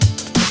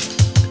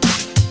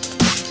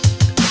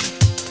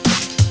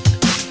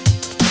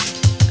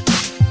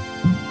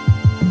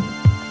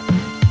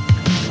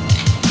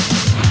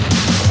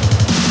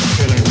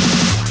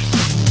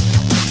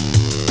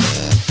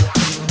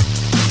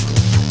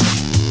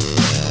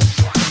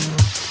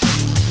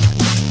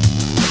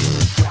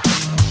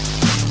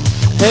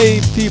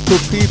Hey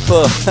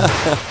people,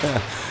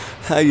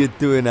 how you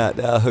doing out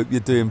there? I hope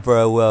you're doing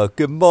very well.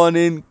 Good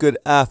morning, good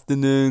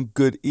afternoon,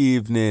 good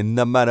evening.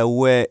 No matter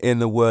where in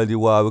the world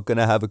you are, we're going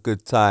to have a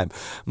good time.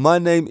 My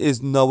name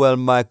is Noel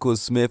Michael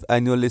Smith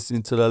and you're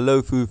listening to the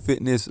Low Food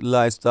Fitness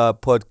Lifestyle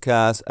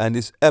Podcast, and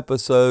this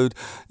episode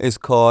is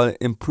called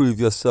Improve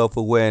Your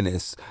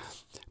Self-Awareness.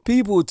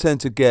 People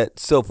tend to get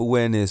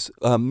self-awareness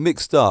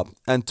mixed up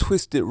and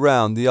twist it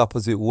round the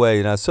opposite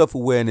way. Now,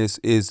 self-awareness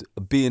is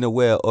being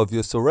aware of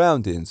your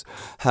surroundings,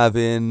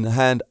 having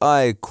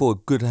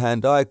good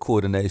hand-eye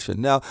coordination.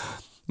 Now,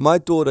 my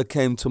daughter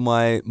came to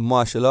my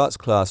martial arts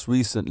class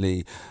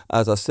recently,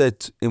 as I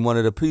said in one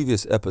of the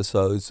previous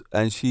episodes,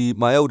 and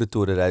my older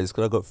daughter, that is,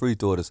 because I've got 3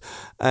 daughters,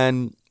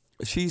 and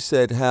she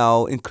said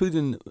how,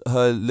 including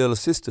her little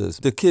sisters,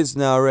 the kids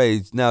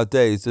nowadays,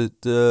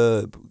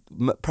 the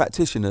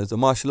practitioners, the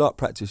martial art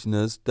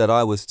practitioners that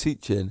I was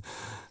teaching,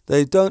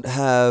 they don't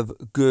have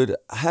good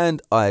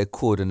hand-eye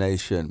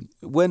coordination.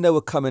 When they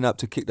were coming up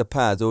to kick the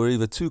pads, they were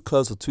either too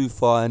close or too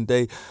far, and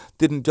they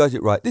didn't judge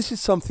it right. This is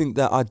something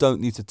that I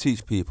don't need to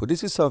teach people.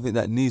 This is something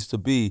that needs to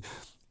be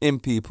in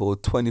people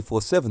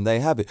 24/7. They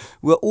have it.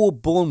 We're all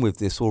born with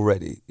this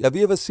already. Have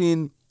you ever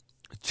seen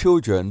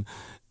children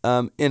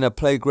in a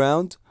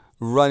playground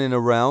running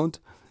around?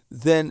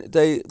 Then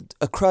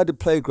a crowded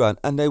playground,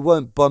 and they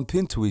won't bump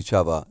into each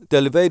other.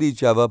 They'll evade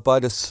each other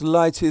by the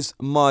slightest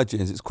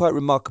margins. It's quite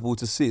remarkable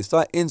to see. It's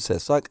like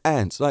insects, like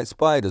ants, like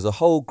spiders, a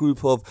whole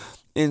group of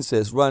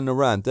insects running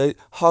around. They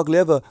hardly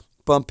ever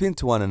bump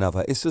into one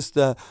another. It's just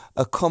a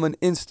common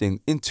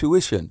instinct,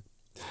 intuition.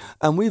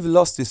 And we've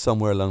lost this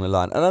somewhere along the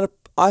line. And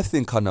I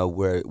think I know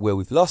where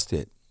we've lost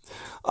it.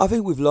 I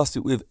think we've lost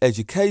it with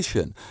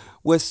education.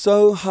 We're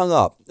so hung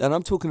up, and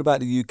I'm talking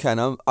about the UK,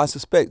 and I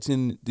suspect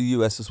in the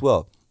US as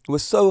well. We're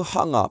so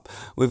hung up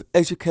with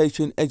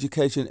education,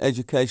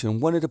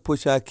 wanting to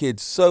push our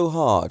kids so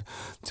hard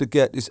to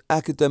get this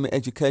academic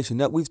education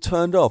that we've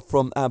turned off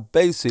from our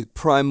basic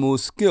primal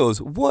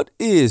skills. What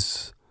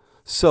is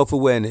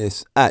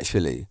self-awareness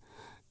actually?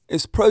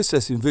 It's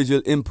processing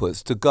visual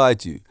inputs to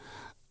guide you.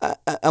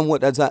 And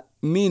what does that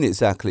mean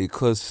exactly?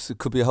 Because it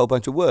could be a whole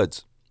bunch of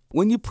words.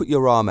 When you put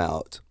your arm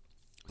out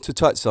to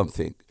touch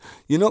something,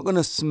 you're not going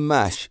to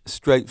smash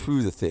straight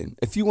through the thing.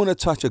 If you want to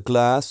touch a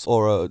glass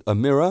or a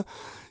mirror,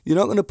 you're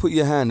not going to put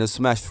your hand and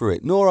smash through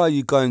it, nor are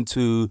you going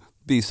to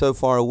be so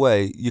far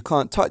away you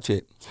can't touch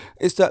it.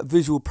 It's that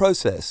visual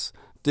process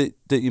that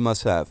you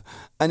must have.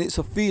 And it's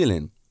a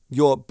feeling.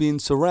 You're being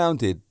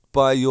surrounded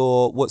by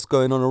what's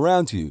going on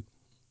around you.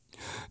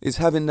 It's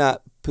having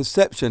that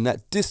perception,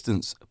 that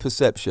distance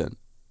perception.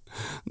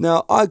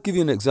 Now, I'll give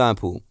you an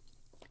example.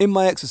 In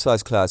my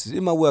exercise classes,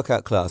 in my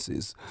workout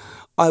classes,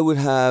 I would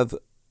have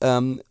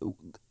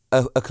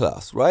a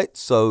class, right?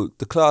 So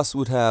the class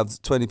would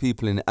have 20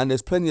 people in it, and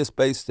there's plenty of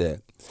space there.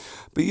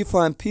 But you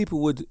find people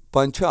would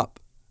bunch up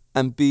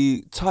and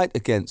be tight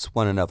against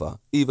one another,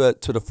 either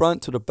to the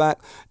front, to the back,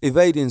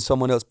 evading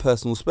someone else's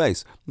personal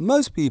space.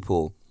 Most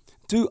people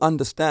do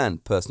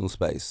understand personal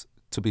space,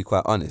 to be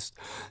quite honest.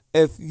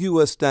 If you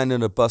were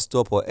standing at a bus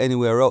stop or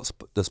anywhere else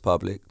that's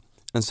public,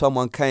 and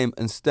someone came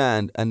and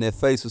stand and their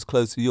face was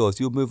close to yours,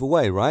 you'll move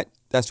away, right?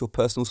 That's your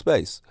personal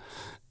space.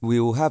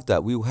 We will have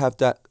that. We will have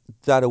that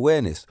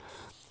awareness.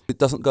 It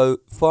doesn't go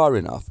far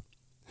enough.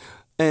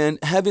 And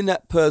having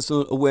that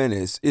personal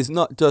awareness is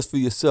not just for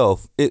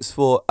yourself, it's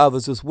for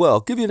others as well.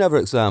 I'll give you another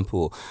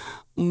example.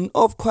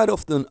 Quite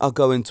often I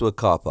go into a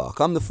car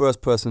park. I'm the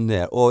first person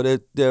there, or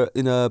they're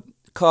in a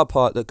car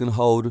park that can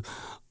hold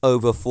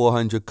over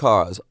 400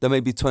 cars. There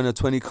may be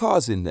 20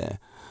 cars in there.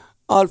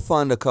 I'll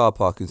find a car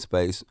parking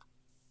space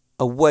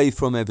away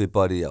from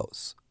everybody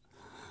else.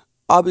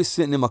 I'll be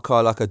sitting in my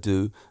car like I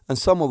do, and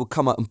someone will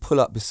come up and pull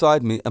up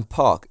beside me and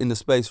park in the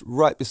space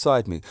right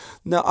beside me.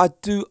 Now, I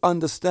do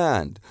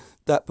understand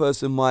that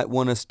person might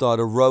want to start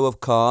a row of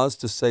cars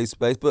to save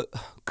space, but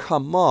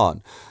come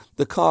on.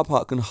 The car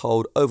park can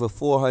hold over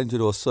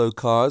 400 or so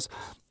cars,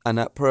 and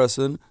that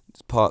person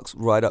parks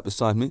right up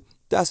beside me.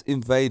 That's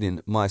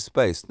invading my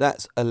space.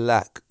 That's a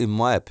lack, in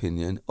my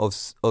opinion, of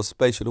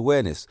spatial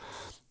awareness.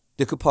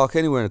 They could park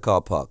anywhere in a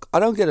car park. I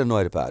don't get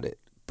annoyed about it,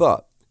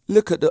 but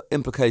look at the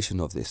implication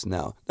of this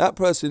now. That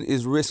person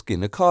is risking,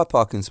 the car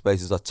parking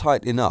spaces are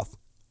tight enough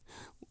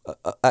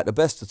at the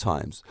best of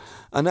times,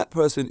 and that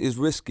person is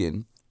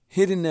risking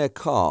hitting their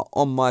car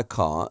on my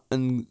car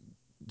and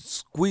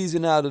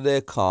squeezing out of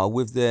their car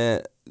with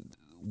their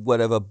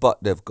whatever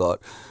butt they've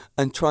got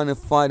and trying to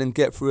find and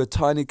get through a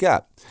tiny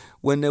gap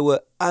when there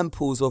were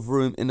amples of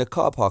room in the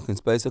car parking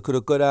space. They could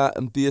have got out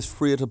and be as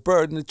free as a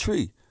bird in a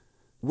tree.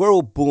 We're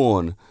all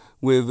born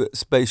with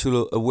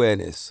spatial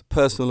awareness,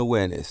 personal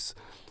awareness,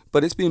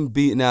 but it's been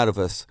beaten out of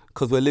us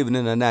because we're living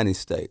in a nanny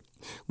state.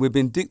 We've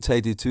been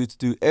dictated to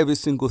do every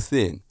single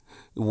thing.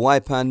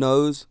 Wipe our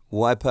nose,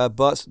 wipe our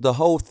butts. The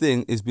whole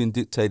thing is being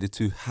dictated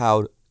to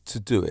how to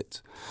do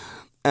it.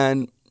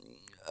 And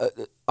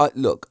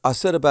I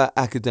said about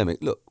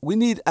academic. Look, we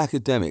need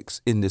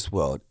academics in this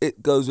world.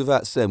 It goes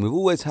without saying. We've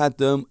always had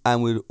them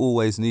and we'll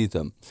always need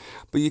them.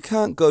 But you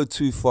can't go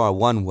too far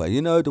one way.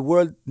 You know, the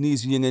world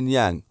needs yin and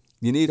yang.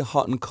 You need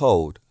hot and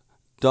cold,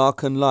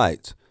 dark and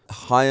light,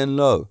 high and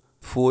low,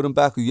 forward and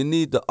backward. You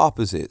need the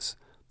opposites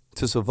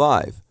to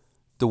survive.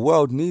 The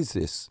world needs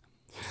this.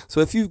 So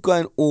if you've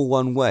gone all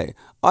one way,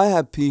 I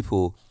have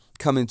people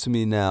coming to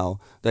me now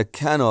that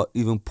cannot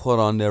even put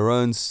on their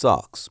own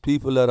socks.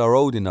 People that are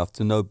old enough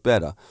to know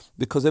better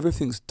because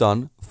everything's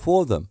done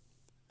for them.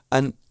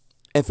 And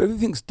if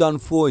everything's done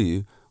for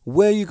you,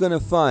 where are you going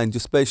to find your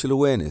spatial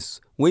awareness?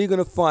 Where are you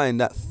going to find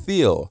that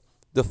feel,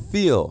 the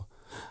feel?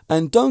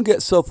 And don't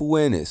get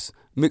self-awareness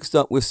mixed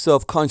up with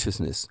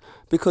self-consciousness,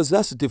 because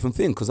that's a different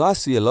thing, because I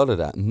see a lot of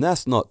that, and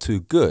that's not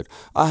too good.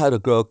 I had a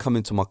girl come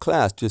into my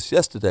class just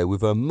yesterday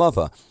with her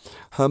mother.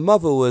 Her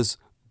mother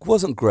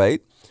wasn't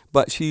great,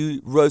 but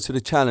she rose to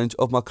the challenge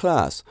of my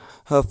class.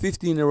 Her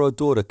 15-year-old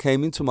daughter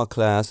came into my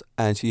class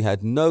and she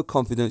had no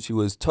confidence. She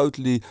was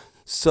totally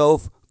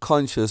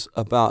self-conscious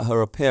about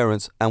her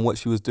appearance and what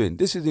she was doing.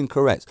 This is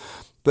incorrect.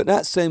 But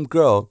that same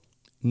girl,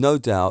 no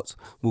doubt,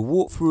 will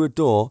walk through a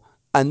door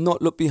and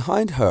not look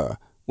behind her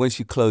when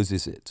she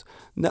closes it.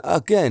 Now,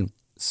 again,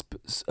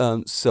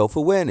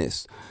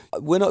 self-awareness.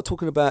 We're not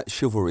talking about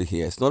chivalry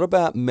here. It's not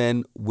about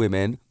men,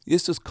 women.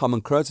 It's just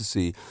common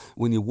courtesy.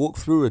 When you walk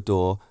through a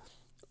door,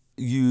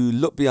 you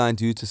look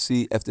behind you to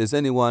see if there's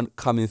anyone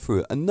coming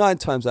through. And 9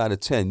 times out of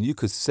 10, you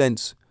could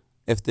sense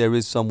if there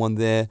is someone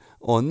there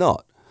or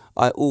not.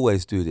 I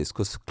always do this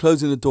because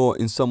closing the door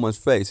in someone's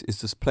face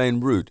is just plain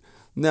rude.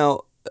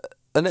 Now,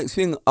 the next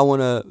thing I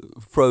want to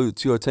throw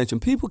to your attention,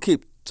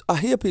 I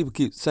hear people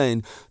keep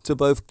saying to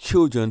both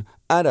children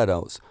and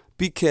adults,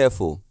 be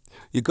careful.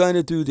 You're going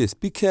to do this,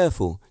 be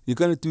careful. You're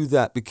going to do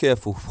that, be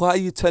careful. Why are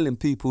you telling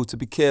people to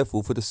be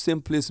careful for the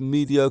simplest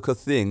mediocre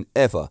thing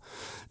ever?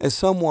 If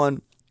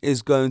someone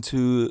is going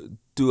to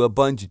do a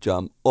bungee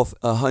jump off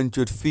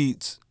 100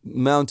 feet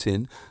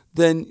mountain,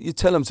 then you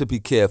tell them to be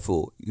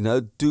careful. You know,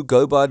 do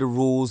go by the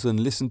rules and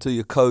listen to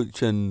your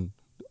coach and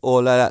all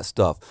of that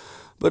stuff.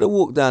 But to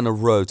walk down the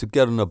road, to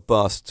get on a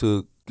bus,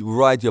 to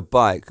ride your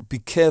bike, be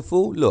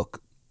careful.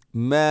 Look,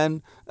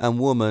 man and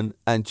woman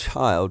and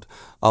child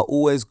are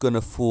always going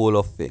to fall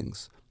off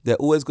things. They're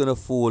always going to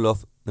fall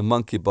off the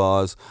monkey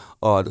bars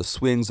or the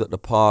swings at the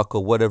park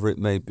or whatever it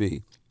may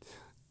be.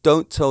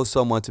 Don't tell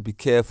someone to be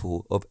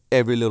careful of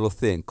every little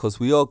thing, because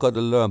we all got to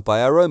learn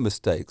by our own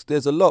mistakes.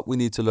 There's a lot we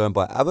need to learn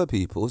by other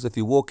people's. If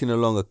you're walking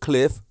along a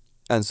cliff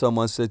and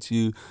someone said to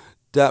you,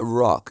 that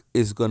rock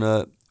is going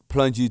to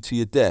plunge you to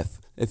your death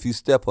if you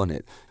step on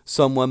it.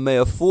 Someone may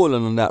have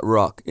fallen on that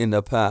rock in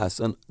the past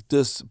and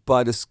just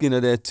by the skin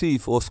of their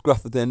teeth or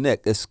scruff of their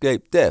neck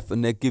escaped death,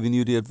 and they're giving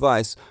you the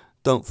advice,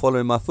 don't follow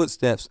in my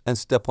footsteps and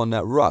step on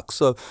that rock.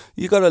 So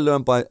you got to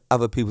learn by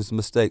other people's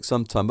mistakes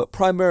sometime, but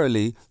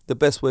primarily the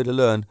best way to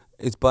learn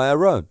is by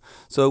our own.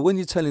 So when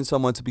you're telling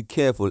someone to be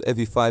careful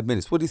every 5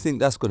 minutes, what do you think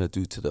that's going to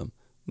do to them?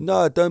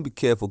 No, don't be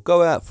careful.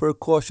 Go out for a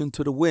caution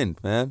to the wind,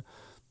 man.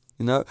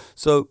 You know.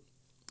 So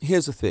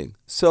here's the thing: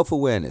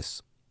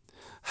 self-awareness,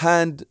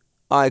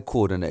 hand-eye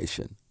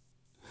coordination,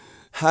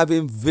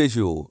 having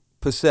visual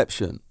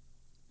perception.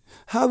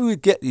 How do we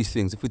get these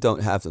things if we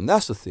don't have them?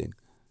 That's the thing.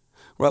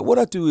 Right, what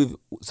I do with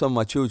some of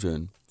my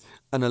children,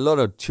 and a lot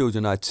of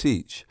children I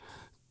teach,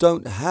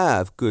 don't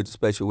have good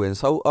spatial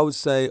awareness. I would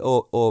say,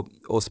 or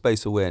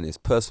space awareness,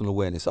 personal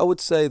awareness. I would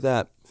say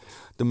that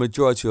the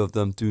majority of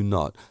them do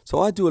not. So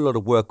I do a lot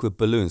of work with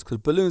balloons, because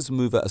balloons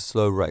move at a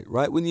slow rate,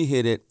 right? When you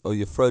hit it or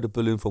you throw the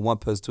balloon from one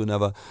person to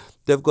another,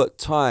 they've got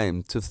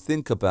time to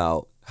think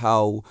about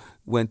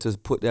when to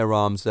put their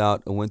arms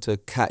out and when to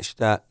catch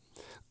that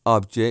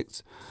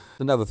object.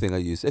 Another thing I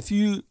use, if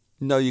you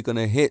know you're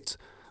going to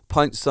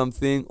punch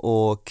something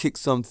or kick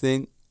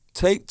something,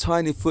 take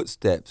tiny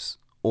footsteps,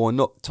 or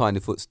not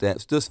tiny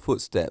footsteps, just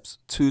footsteps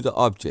to the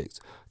object.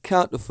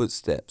 Count the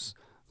footsteps.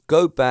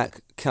 Go back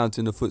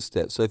counting the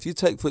footsteps. So if you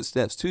take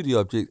footsteps to the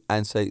object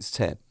and say it's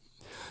 10,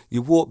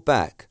 you walk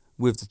back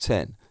with the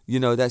 10. You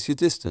know that's your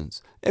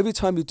distance. Every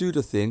time you do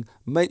the thing,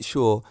 make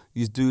sure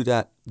you do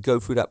that,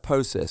 go through that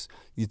process.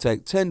 You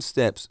take 10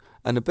 steps,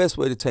 and the best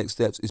way to take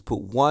steps is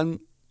put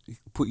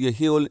your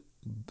heel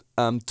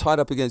tied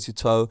up against your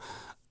toe,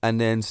 and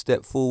then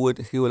step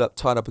forward, heel up,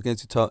 tied up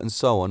against your toe, and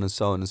so on and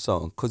so on and so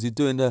on. Because you're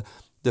doing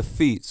the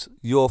feet,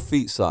 your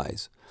feet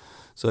size.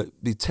 So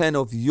it'd be 10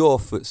 of your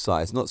foot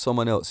size, not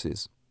someone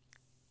else's.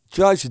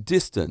 Judge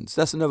distance.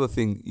 That's another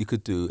thing you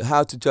could do.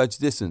 How to judge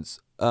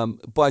distance?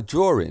 By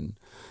drawing.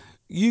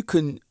 You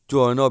can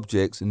draw an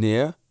object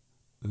near,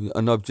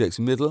 an object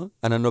middle,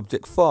 and an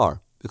object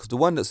far. Because the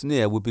one that's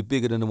near would be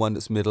bigger than the one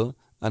that's middle,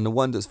 and the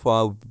one that's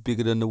far would be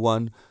bigger than the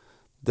one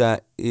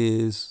that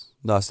is...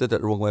 No, I said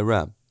that the wrong way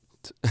around.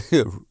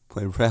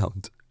 Way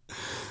round.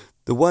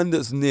 The one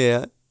that's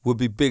near would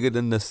be bigger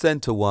than the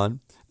center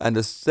one, and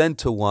the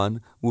center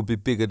one will be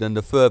bigger than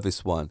the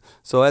furthest one.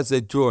 So as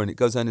they're drawing, it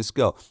goes down in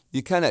scale.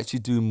 You can actually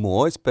do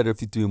more. It's better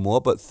if you do more,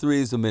 but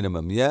 3 is the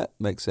minimum. Yeah,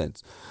 makes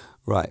sense.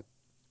 Right.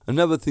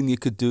 Another thing you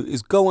could do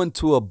is go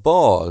onto a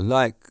ball,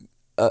 like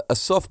a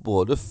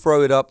softball, to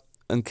throw it up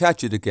and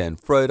catch it again,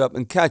 throw it up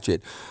and catch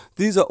it.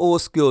 These are all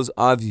skills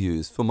I've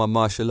used for my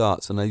martial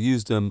arts, and I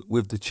use them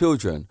with the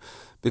children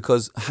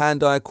because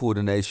hand-eye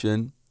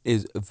coordination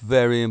is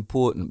very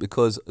important,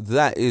 because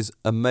that is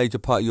a major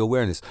part of your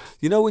awareness.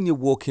 You know, when you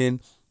walk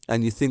in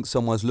and you think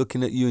someone's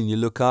looking at you and you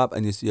look up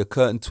and you see a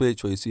curtain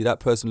twitch or you see that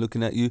person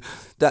looking at you,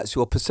 that's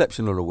your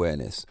perceptual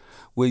awareness,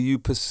 where you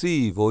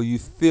perceive or you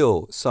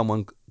feel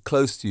someone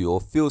close to you or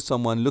feel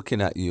someone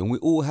looking at you. And we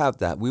all have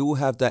that. We all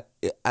have that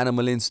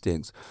animal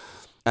instincts.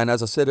 And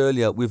as I said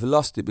earlier, we've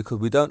lost it because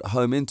we don't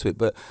home into it.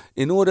 But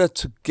in order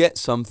to get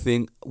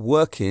something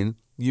working,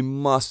 you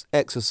must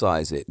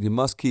exercise it. You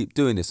must keep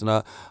doing this.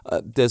 And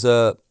there's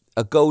a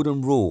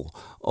golden rule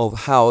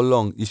of how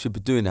long you should be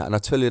doing that. And I'll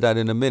tell you that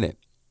in a minute.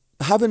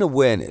 Having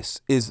awareness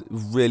is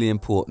really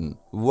important.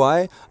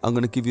 Why? I'm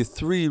going to give you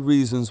 3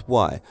 reasons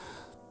why.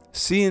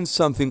 Seeing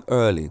something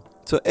early.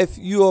 So if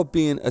you're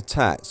being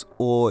attacked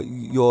or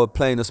you're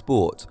playing a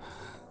sport,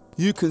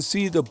 you can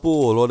see the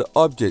ball or the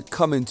object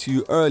coming to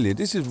you earlier.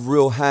 This is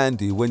real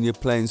handy when you're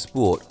playing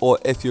sport or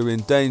if you're in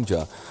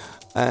danger.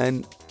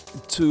 And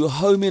to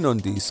home in on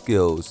these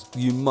skills,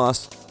 you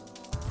must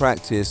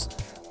practice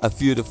a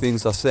few of the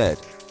things I said.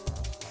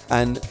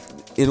 And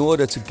in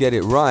order to get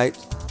it right,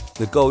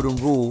 the golden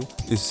rule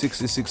is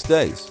 66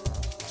 days,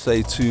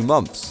 say 2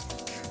 months.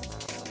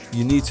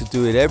 You need to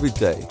do it every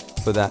day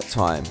for that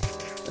time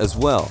as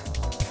well.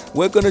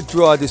 We're going to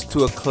draw this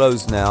to a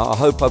close now. I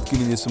hope I've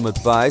given you some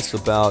advice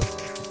about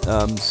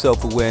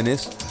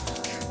self-awareness,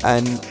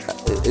 and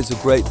it's a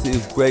great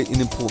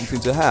and important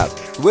thing to have.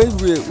 We're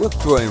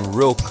drawing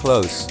real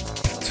close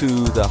to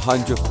the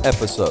 100th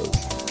episode.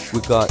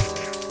 We got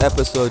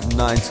episode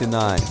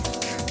 99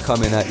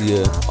 coming at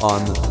you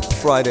on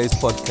Friday's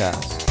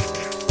podcast.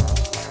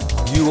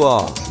 You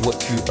are what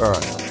you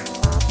earn.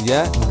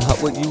 Yeah,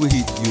 not what you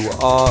eat. You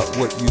are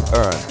what you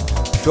earn.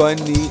 Join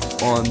me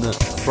on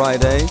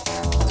Friday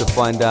to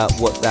find out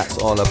what that's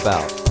all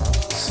about.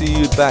 See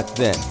you back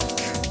then.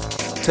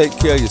 Take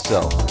care of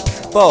yourself.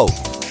 Bo.